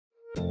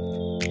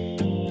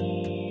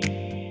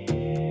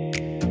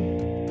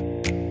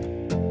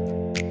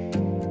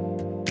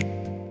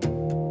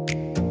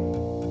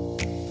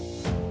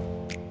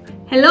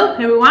Hello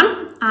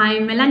everyone,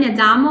 I'm Melania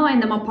Damo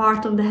and I'm a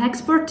part of the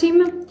export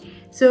team.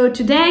 So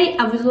today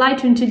I would like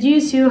to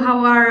introduce you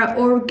our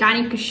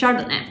organic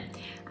Chardonnay,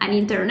 an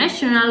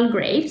international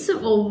grapes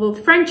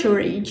of French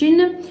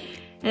origin,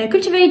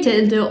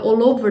 cultivated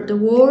all over the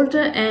world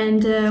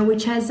and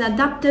which has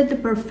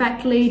adapted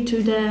perfectly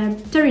to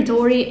the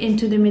territory and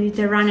to the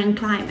Mediterranean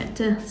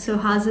climate, so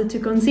as to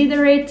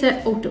consider it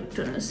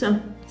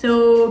autochthonous.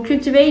 So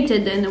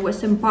cultivated in the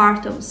western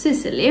part of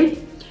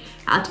Sicily,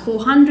 at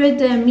 400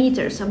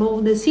 meters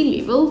above the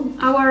sea level,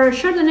 our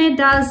Chardonnay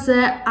does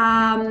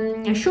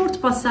a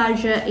short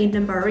passage in the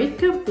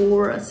barrique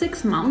for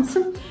 6 months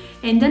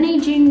and then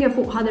aging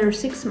for other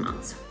 6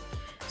 months.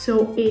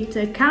 So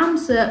it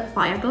comes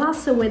by a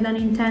glass with an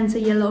intense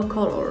yellow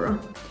color,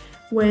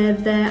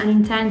 with an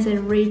intense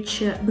and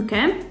rich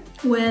bouquet,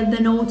 with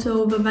the notes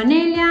of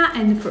vanilla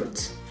and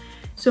fruits.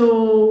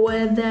 So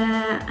with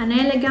an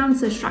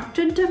elegance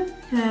structured,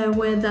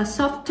 with a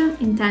soft,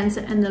 intense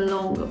and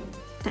long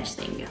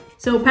tasting.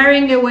 So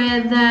pairing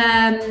with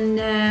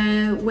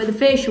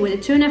fish,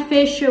 with tuna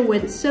fish,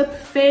 with soup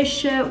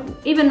fish,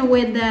 even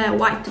with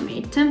white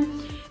meat.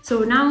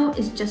 So now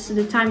it's just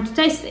the time to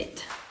taste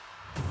it.